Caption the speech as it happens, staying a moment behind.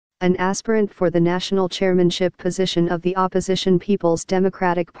an aspirant for the national chairmanship position of the opposition People's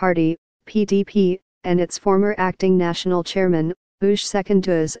Democratic Party, PDP, and its former acting national chairman,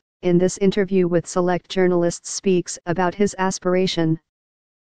 Secondus, in this interview with select journalists speaks about his aspiration.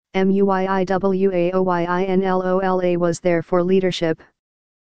 Muiwayoyinlola was there for leadership.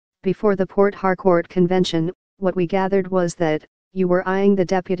 Before the Port Harcourt convention, what we gathered was that you were eyeing the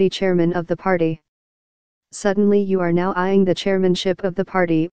deputy chairman of the party. Suddenly you are now eyeing the chairmanship of the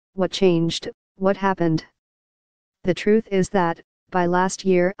party. What changed? What happened? The truth is that, by last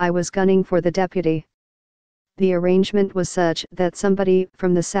year I was gunning for the deputy. The arrangement was such that somebody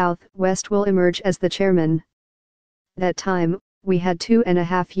from the southwest will emerge as the chairman. That time, we had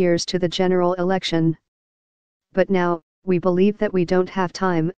 2.5 years to the general election. But now, we believe that we don't have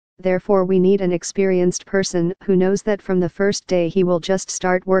time, therefore we need an experienced person who knows that from the first day he will just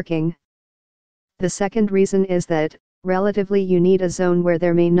start working. The second reason is that, relatively you need a zone where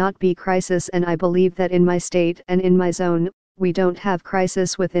there may not be crisis, and I believe that in my state and in my zone, we don't have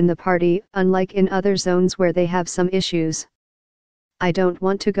crisis within the party, unlike in other zones where they have some issues. I don't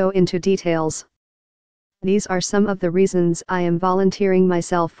want to go into details. These are some of the reasons I am volunteering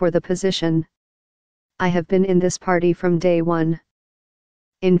myself for the position. I have been in this party from day one.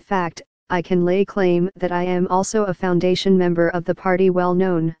 In fact, I can lay claim that I am also a foundation member of the party well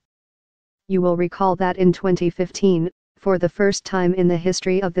known. You will recall that in 2015, for the first time in the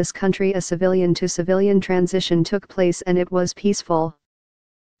history of this country, a civilian-to-civilian transition took place and it was peaceful.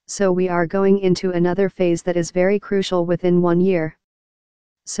 So we are going into another phase that is very crucial within 1 year.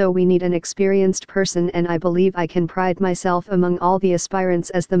 So we need an experienced person, and I believe I can pride myself among all the aspirants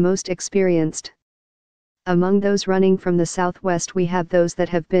as the most experienced. Among those running from the southwest we have those that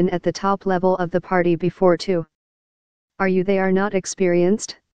have been at the top level of the party before too. They are not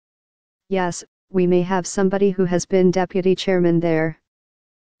experienced? Yes, we may have somebody who has been deputy chairman there.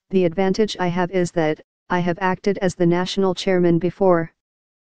 The advantage I have is that, I have acted as the national chairman before.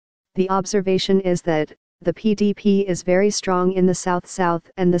 The observation is that, the PDP is very strong in the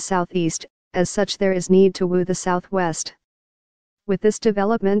south-south and the southeast, as such there is need to woo the southwest. With this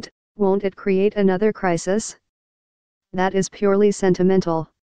development, won't it create another crisis? That is purely sentimental.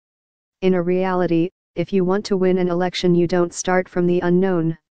 In a reality, if you want to win an election you don't start from the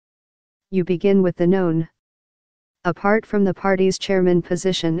unknown. You begin with the known. Apart from the party's chairman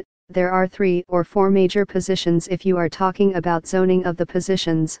position, there are 3 or 4 major positions if you are talking about zoning of the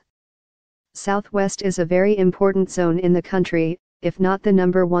positions. Southwest is a very important zone in the country, if not the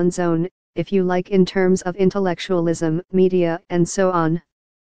 #1 zone, if you like, in terms of intellectualism, media, and so on.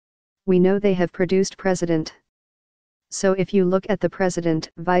 We know they have produced president. So if you look at the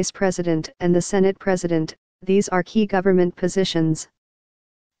president, vice president, and the Senate president, these are key government positions.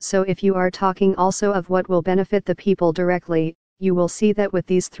 So if you are talking also of what will benefit the people directly, you will see that with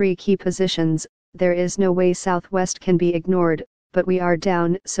these 3 key positions, there is no way Southwest can be ignored, but we are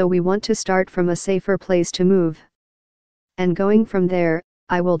down, so we want to start from a safer place to move. And going from there,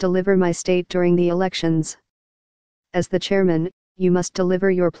 I will deliver my state during the elections. As the chairman, you must deliver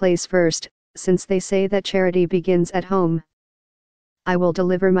your place first, since they say that charity begins at home. I will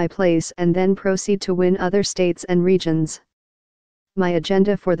deliver my place and then proceed to win other states and regions. My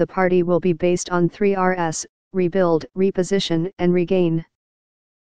agenda for the party will be based on 3 Rs: rebuild, reposition, and regain.